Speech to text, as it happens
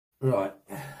Right.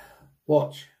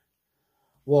 Watch.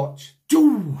 Watch.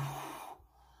 Doo!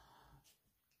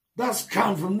 That's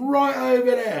come from right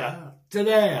over there to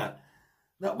there.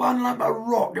 That one lump of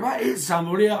rock, if I hit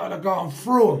somebody, I would have gone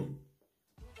through them.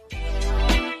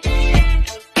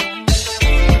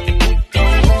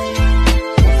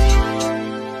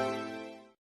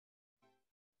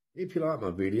 If you like my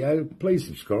video, please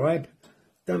subscribe.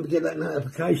 Don't forget that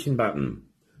notification button.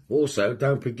 Also,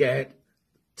 don't forget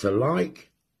to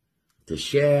like, to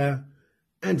share,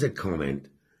 and to comment.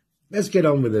 Let's get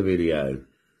on with the video.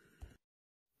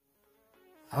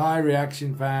 Hi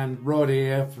Reaction fan, Rod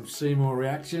here from Seymour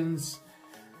Reactions.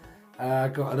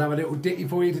 Got another little ditty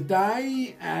for you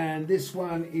today, and this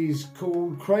one is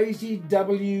called Crazy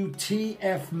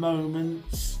WTF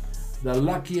Moments, the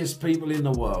luckiest people in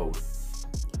the world.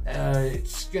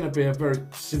 It's going to be a very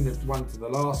similar one to the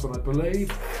last one, I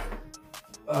believe,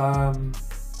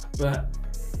 but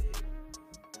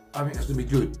I think it's going to be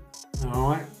good.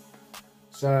 Alright,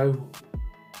 so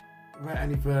without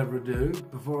any further ado,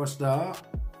 before I start,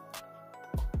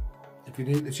 if you're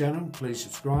new to the channel, please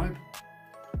subscribe.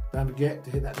 Don't forget to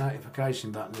hit that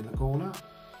notification button in the corner,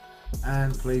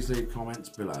 and please leave comments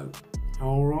below.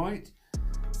 Alright,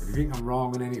 if you think I'm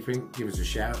wrong on anything, give us a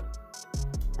shout.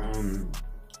 And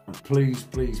please,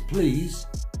 please, please,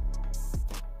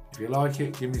 if you like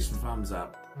it, give me some thumbs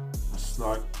up. That's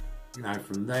like, you know,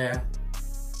 from there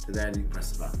to there, you can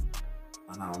press the button.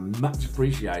 And I'll much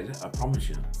appreciate it, I promise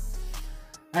you.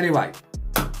 Anyway,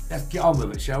 let's get on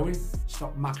with it, shall we?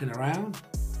 Stop mucking around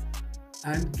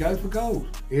and go for gold.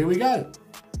 Here we go.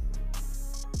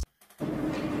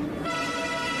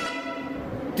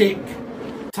 Dick.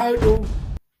 Total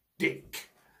dick.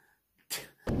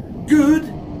 Good,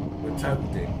 but total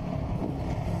dick.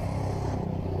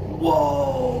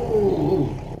 Whoa!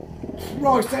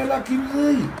 Christ, how lucky was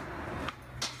he?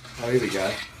 Oh, here we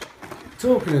go.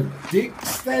 Talking of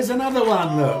dicks, there's another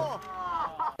one, look.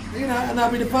 You know, and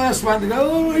that'll be the first one to go,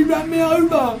 oh, he ran me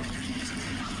over.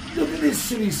 Look at this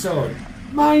silly sod.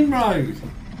 Main road.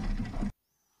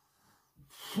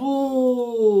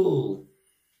 Oh.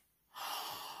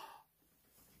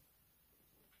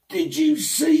 Did you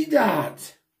see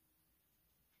that?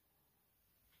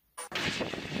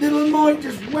 Little Mike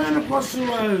just ran across the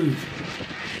road.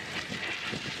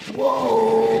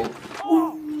 Whoa.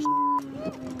 Ooh.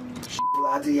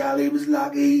 Bloody hell, he was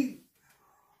lucky.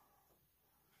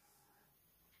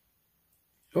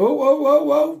 Oh, whoa, whoa,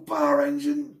 whoa, fire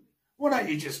engine. Why don't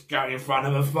you just go in front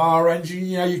of a fire engine?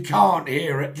 You know, you can't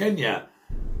hear it, can you?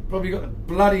 Probably got the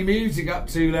bloody music up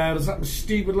too loud or something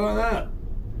stupid like that.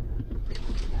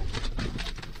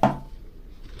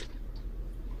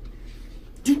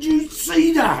 Did you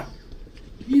see that?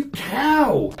 You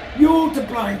cow. You're to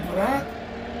blame for that.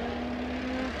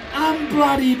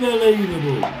 Unbloody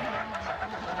believable.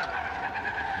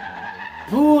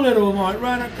 Poor little Mike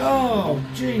ran a... Oh,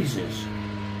 Jesus.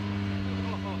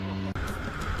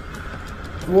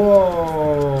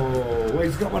 Whoa,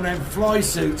 he's got one of them fly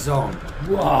suits on.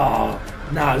 Whoa,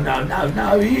 no, no, no,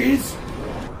 no, he is.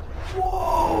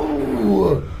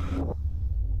 Whoa,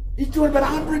 he's doing about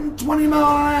 120 miles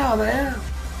an hour there.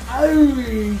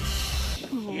 Holy shit.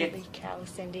 Holy cow,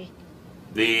 Cindy.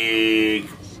 Big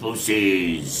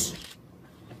pussies.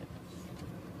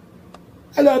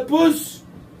 Hello, puss.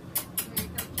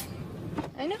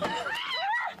 I know.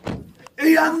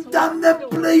 He undone the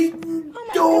bleeding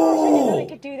door. They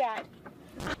could do that.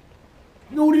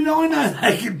 Nor did I know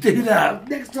they could do that.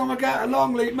 Next time I go to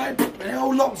Longleat, mate, the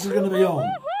whole locks are going to be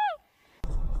on.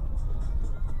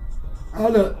 Oh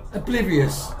look,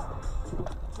 oblivious.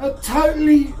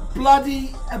 Totally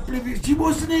bloody oblivious. She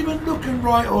wasn't even looking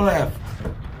right or left.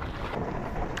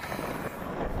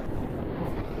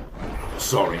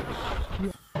 Sorry.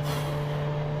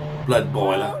 Blood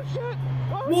boiler.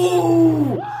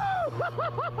 Whoa!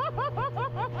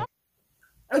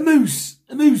 A moose,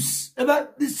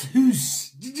 about this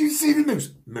hoose. Did you see the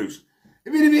moose? Moose.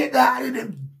 If it had hit that,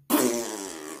 it'd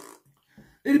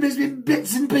have been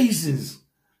bits and pieces.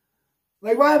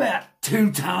 They weigh about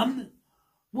 2 ton.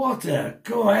 What a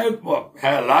guy, what,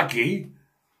 how lucky.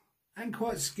 And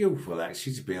quite skillful,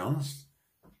 actually, to be honest.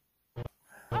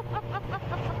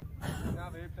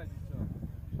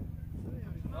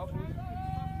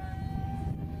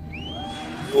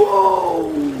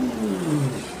 Whoa!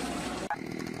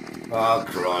 Oh,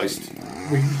 Christ.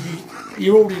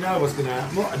 You already know what's going to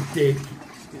happen. What a dick.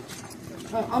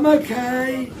 I'm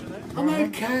okay. I'm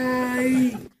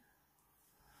okay.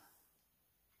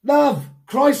 Love,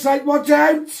 Christ's sake, watch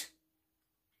out.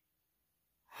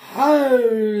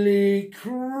 Holy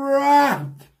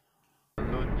crap.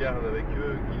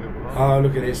 Oh,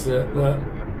 look at this. Look.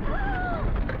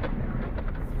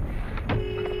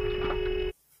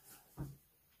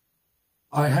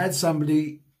 I had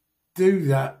somebody do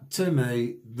that to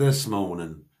me this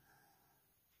morning.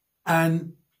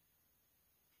 And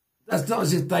that's not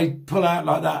as if they pull out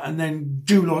like that and then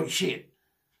do like shit.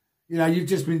 You know, you've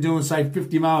just been doing, say,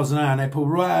 50 miles an hour and they pull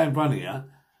right out in front of you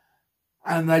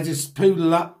and they just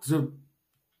poodle up to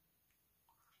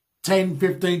 10,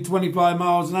 15, 25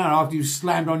 miles an hour after you've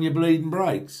slammed on your bleeding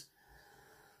brakes.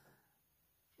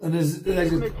 And they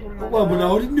just, well,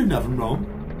 no, I didn't do nothing wrong.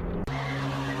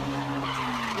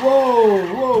 Whoa,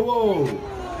 whoa, whoa.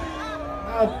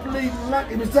 How bleeding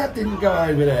lucky was that didn't go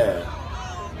over there.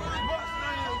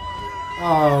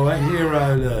 Oh, a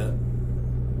hero, look.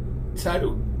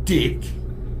 Total dick.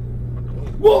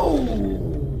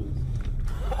 Whoa!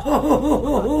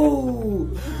 Oh,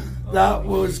 that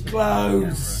was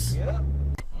close.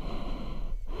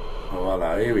 Oh,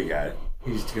 hello, here we go.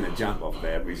 He's going to jump off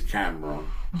there with his camera on.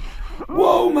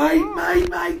 Whoa, mate.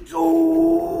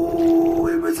 Oh,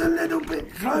 he was a little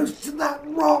bit close to that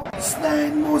rocks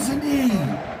then, wasn't he?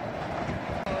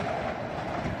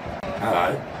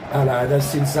 Hello, they've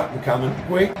seen something coming.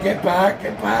 Quick, get back.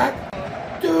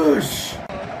 Douche.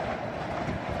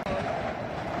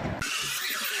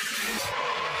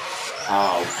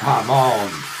 Oh, come on.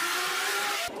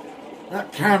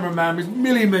 That cameraman was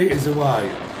millimetres away.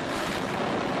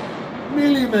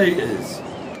 Millimetres.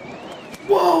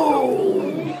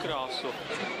 Whoa!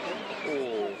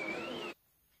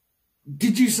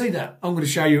 Did you see that? I'm going to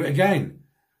show you it again.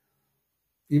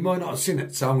 You might not have seen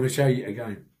it, so I'm going to show you it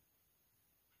again.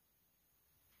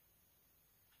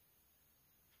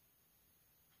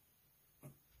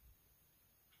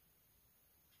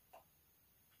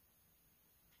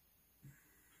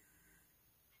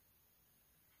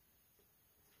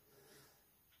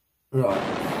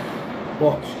 Right.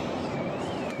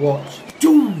 Watch.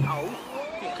 Doom!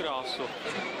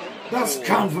 That's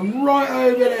come from right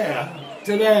over there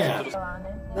to there.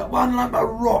 That one like a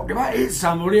rock. If I hit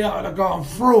somebody, I'd have gone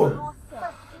through him.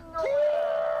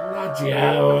 Bloody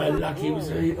hell, how lucky was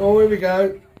he. Oh, here we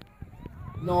go.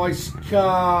 Nice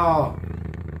car.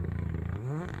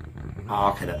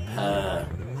 Arc of the purr.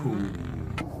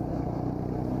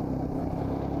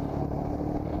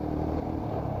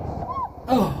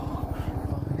 Oh.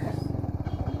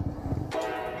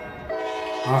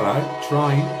 Hello,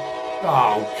 train.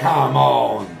 Oh, come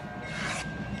on.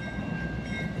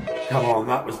 Come on,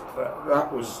 that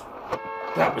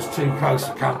was too close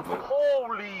for comfort.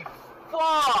 Holy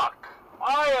fuck!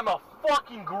 I am a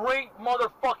fucking great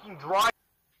motherfucking driver.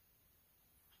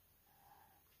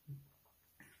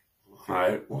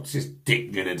 Right, what's this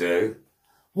dick gonna do?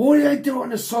 What do they do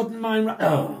on a sodden main road?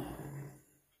 Oh.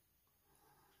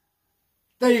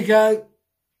 There you go.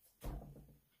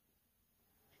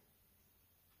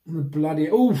 The bloody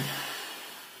oof.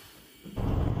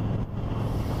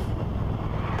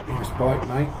 Nice bike,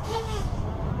 mate.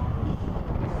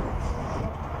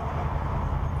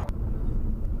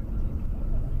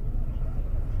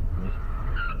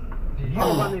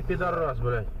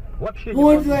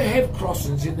 Why do they have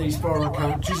crossings in these foreign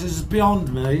countries is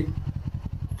beyond me.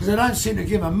 Because they don't seem to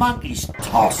give a monkey's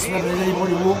toss whether there's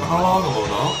anybody walking along or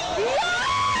not.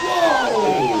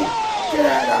 Whoa! Get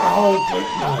out of that hole quick,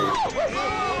 mate.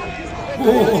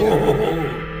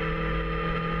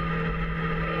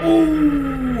 Oh,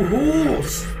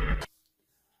 horse!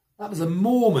 That was a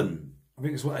Mormon. I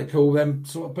think it's what they call them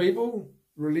sort of people.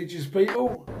 Religious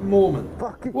people. Mormon.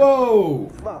 Fucking whoa!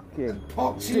 Fucking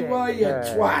Poxy way, you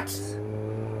twat!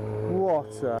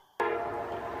 What a...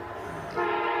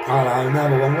 Hello,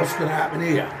 another one. What's going to happen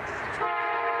here?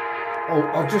 Oh,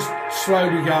 I'll just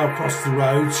slowly go across the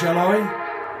road, shall I?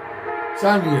 It's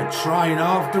only a train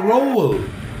after all.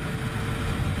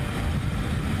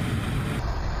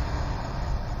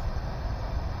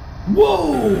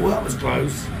 Whoa, that was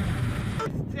close.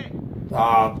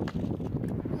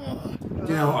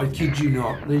 You know what, I kid you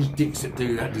not, these dicks that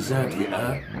do that deserve to get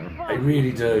hurt. They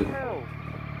really do.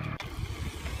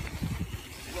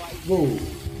 Whoa,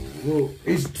 whoa,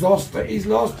 he's lost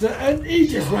it, and he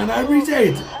just ran over his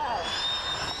head.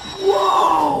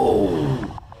 Whoa!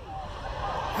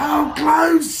 How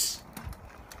close?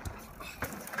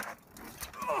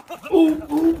 Oh.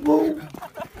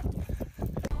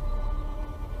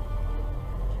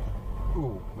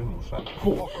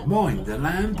 Oh, mind the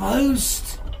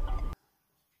lamppost.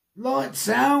 Lights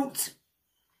out.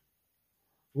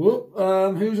 Whoop,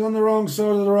 who's on the wrong side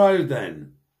of the road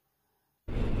then?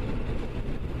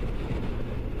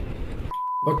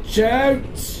 Watch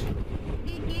out.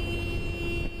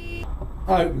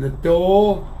 Open the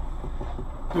door.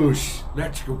 Push.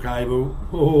 Electrical cable.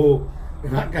 Oh, if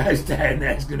that goes down,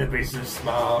 there's going to be some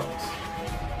sparks.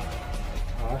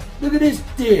 Right. Look at this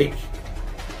dick.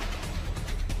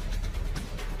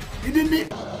 He didn't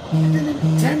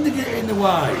intend to get in the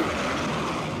way.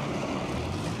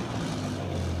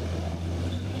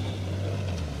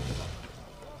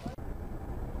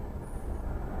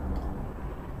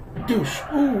 Douche.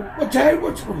 Oh, watch out,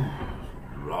 watch out.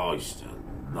 Christ,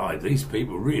 these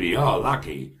people really are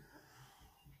lucky.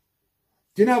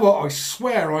 Do you know what? I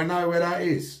swear I know where that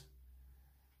is.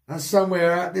 That's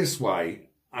somewhere out this way.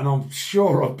 And I'm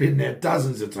sure I've been there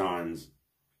dozens of times.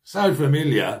 So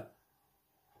familiar.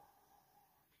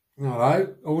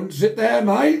 Hello, I wouldn't sit there,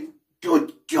 mate.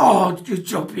 Good God, good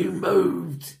job you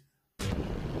moved.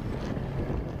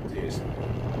 Cheers.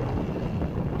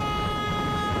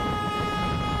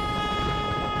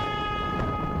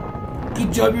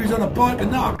 Good job you was on a bike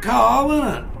and not a car,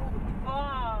 wasn't it?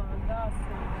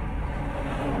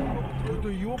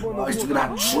 Nice to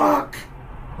that truck.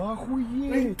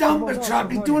 They dumped the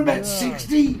truck. He's doing about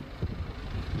 60.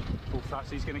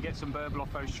 He's going to get some burble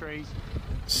off those trees.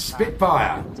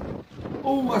 Spitfire.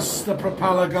 Oh, that's the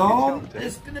propeller gone.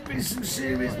 There's going to be some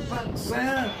serious bumps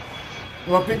there.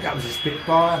 Well, I think that was a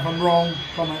Spitfire. If I'm wrong,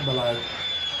 comment below.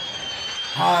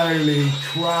 Holy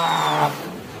crap.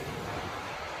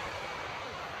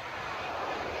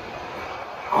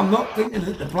 I'm not thinking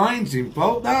that the plane's in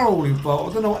fault. They're all in fault.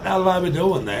 I don't know what the hell they were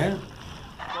doing there.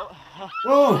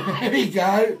 Oh, here we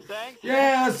go.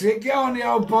 Yeah, that's it. Get on the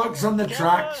old bikes on the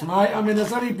tracks, mate. I mean,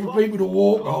 there's only for people to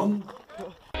walk on.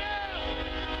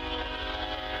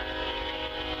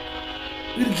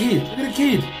 Look at the kid. Look at the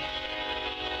kid.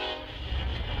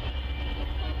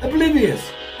 Oblivious.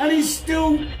 And he's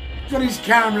still got his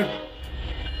camera.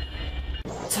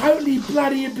 Totally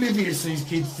bloody oblivious, these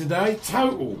kids today.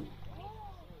 Total.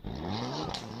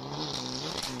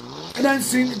 They don't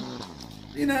seem to,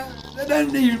 you know, they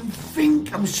don't even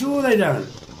think. I'm sure they don't.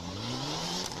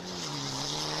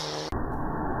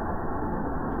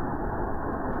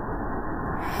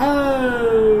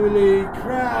 Holy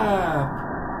crap.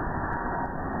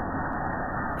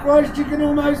 Christ, you can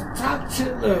almost touch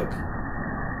it, look.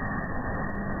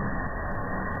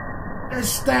 Let's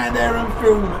stand there and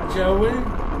film it, shall we?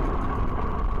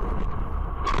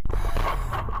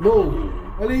 Whoa.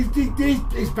 Well, he's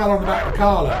fell on the back of the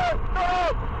car, look.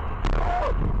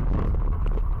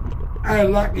 How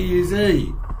lucky is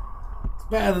he? It's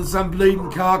better than some bleeding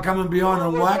car coming behind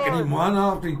and whacking him one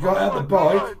after he got out the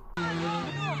bike.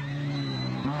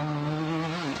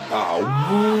 Oh,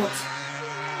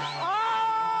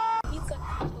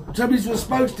 what? Somebody's was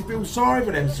supposed to feel sorry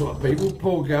for them sort of people.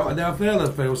 Poor girl, and now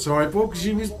fella feel sorry for because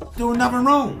she was doing nothing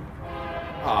wrong.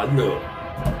 Oh, look.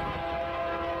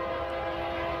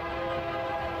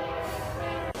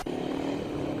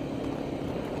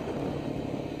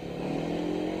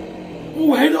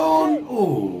 Oh, head on!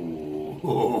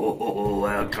 Oh,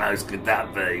 how close could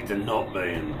that be to not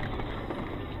being?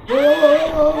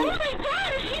 Oh my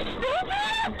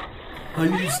God, are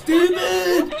you stupid?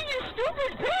 Are you stupid?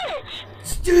 You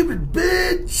stupid bitch! Stupid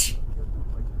bitch!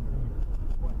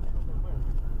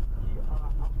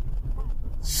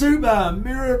 Super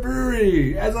Mirror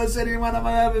Brewery. As I said in one of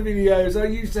my other videos, I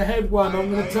used to have one. I'm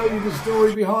going to tell you the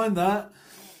story behind that.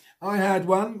 I had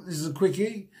one. This is a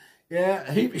quickie. Yeah,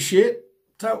 a heap of shit.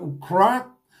 Total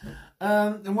crap.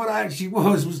 And what it actually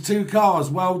was two cars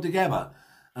welded together.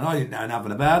 And I didn't know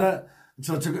nothing about it.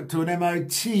 So I took it to an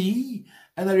MOT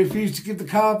and they refused to give the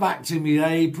car back to me.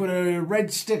 They put a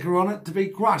red sticker on it to be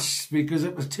crushed because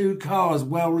it was two cars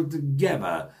welded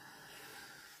together.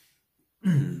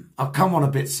 I've come on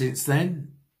a bit since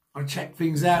then. I check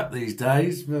things out these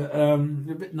days, but a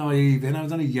bit naive then. I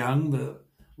was only young, but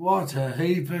what a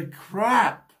heap of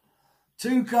crap.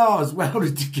 Two cars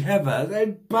welded together. How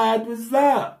bad was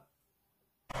that?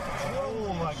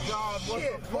 Oh my God!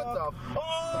 What the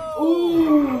fuck?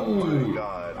 Oh my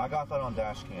God! I got that on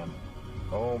dash cam.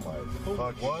 Oh my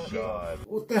fucking God!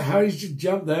 What the hell? He just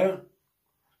jumped there.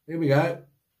 Here we go.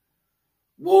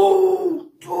 Whoa!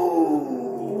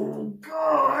 Oh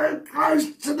God! How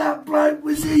close to that bloke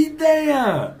was he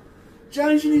there?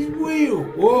 Changing his wheel.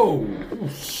 Whoa!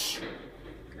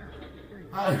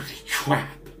 Holy crap!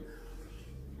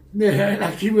 Yeah,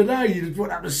 lucky with that, you'd have thought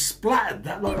that was splattered.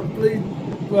 That like a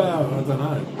bleeding. Well, I don't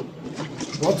know.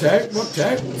 Watch out! Watch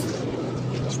out!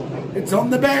 It's on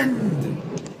the bend.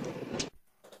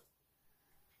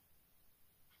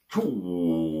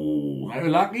 Cool. How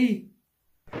lucky.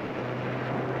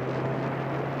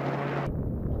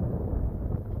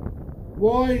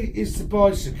 Why is the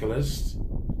bicyclist?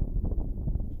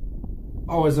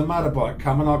 Oh, there's a motorbike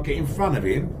coming. I'll get in front of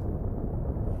him.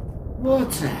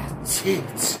 What a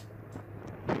tit.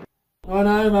 I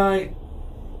know, mate.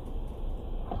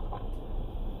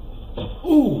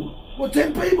 Oh, what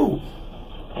 10 people?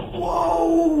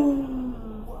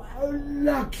 Whoa! How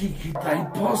lucky could they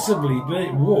possibly be?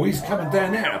 Whoa, he's coming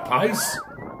down there at a pace.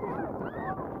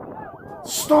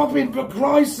 Stop him, for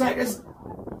Christ's sake.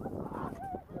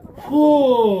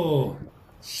 Whoa!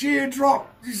 Sheer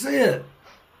drop. Did you see it?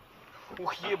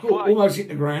 Oh, yeah, Cool. boy. Almost hit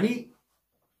the granny.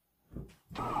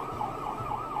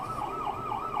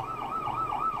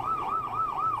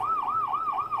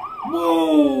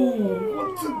 Whoa!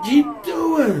 What's the Jeep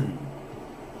doing?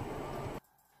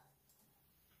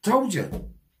 Told you.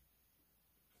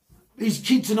 These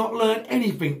kids have not learned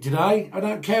anything today. I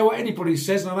don't care what anybody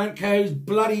says, and I don't care whose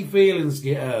bloody feelings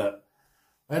get hurt.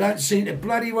 They don't seem to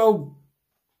bloody well...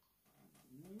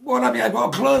 What have you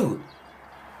got a clue?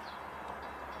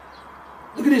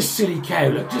 Look at this silly cow,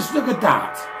 look, just look at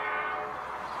that.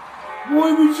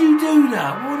 Why would you do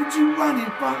that? Why would you run in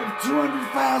front of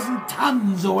 200,000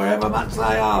 tonnes or wherever much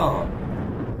they are?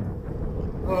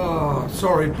 Oh,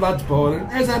 sorry, blood's boiling.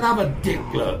 There's another dick,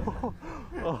 look.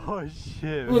 Oh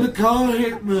shit. Well, the car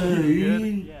hit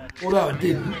me. Although it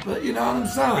didn't, but you know what I'm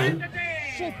saying?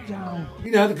 Sit down.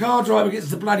 You know, the car driver gets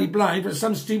the bloody blame, but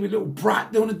some stupid little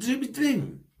brat doing a stupid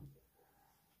thing.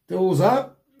 Doors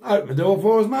up. Open the door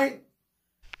for us, mate.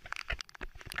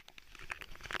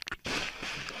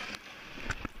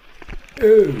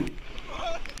 Ooh.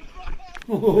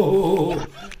 Oh,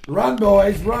 run,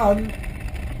 boys, run.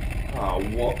 Oh,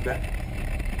 what the...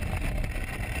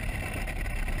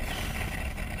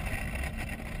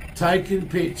 Taking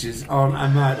pictures on a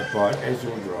motorbike as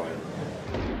you're driving.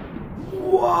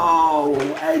 Whoa,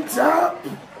 heads up.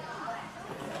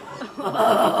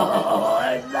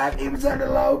 Oh, that he was on a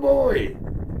low boy.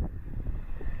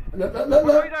 Look, look, look,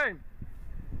 What are look. you doing?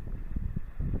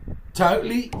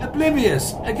 Totally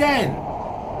oblivious again.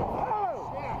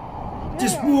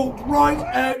 Just walked right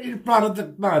out in front of the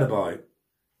motorbike.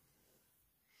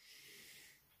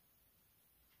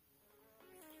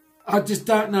 I just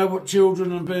don't know what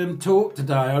children are being taught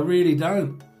today. I really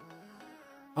don't.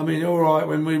 I mean, all right,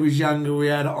 when we was younger, we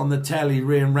had it on the telly,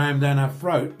 being rammed down our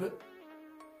throat, but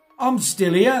I'm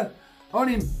still here. I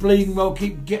didn't bleeding well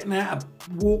keep getting out,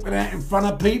 walking out in front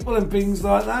of people and things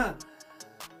like that.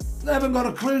 They haven't got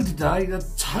a clue today. They're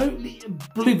totally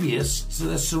oblivious to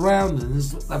the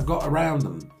surroundings that they've got around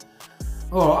them.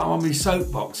 All right, I'm on my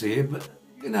soapbox here, but,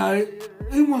 you know,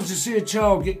 who wants to see a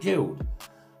child get killed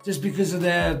just because of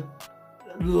their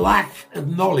lack of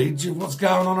knowledge of what's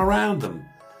going on around them?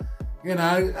 You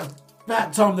know,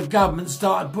 about time the government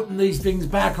started putting these things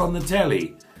back on the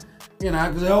telly. You know,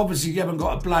 because they obviously haven't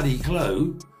got a bloody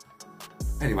clue.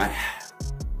 Anyway,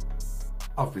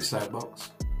 off my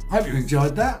soapbox. Hope you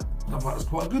enjoyed that. I thought it was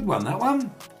quite a good one, that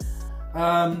one.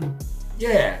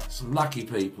 Yeah, some lucky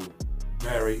people.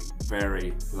 Very,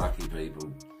 very lucky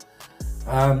people.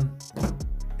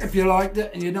 If you liked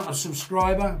it and you're not a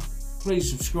subscriber,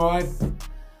 please subscribe.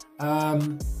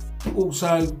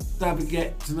 Also, don't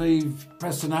forget to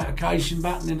press the notification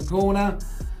button in the corner.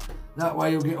 That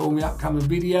way you'll get all my upcoming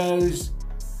videos.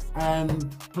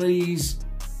 And please,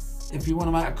 if you want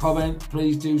to make a comment,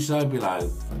 please do so below.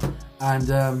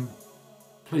 And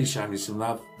please show me some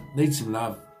love. Need some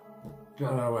love.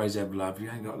 Gotta always have love. You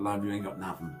ain't got love, you ain't got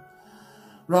nothing.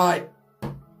 Right,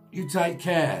 you take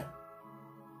care.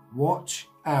 Watch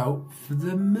out for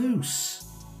the moose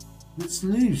that's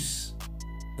loose.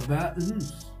 About the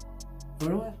moose.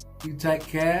 Alright, you take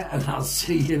care and I'll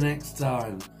see you next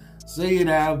time. See you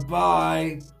now,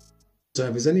 bye. So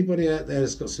if there's anybody out there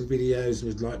that's got some videos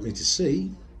and would like me to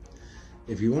see,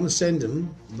 if you want to send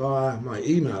them via my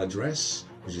email address,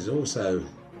 which is also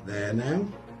there now,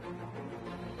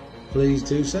 please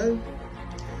do so.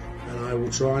 And I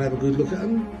will try and have a good look at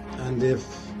them. And if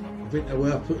I think they're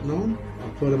worth putting on,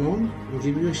 I'll put them on and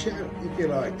give you a shout. If you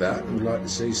like that and would like to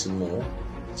see some more,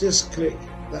 just click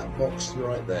that box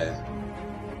right there.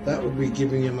 That will be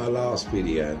giving you my last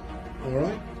video.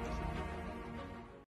 Alright?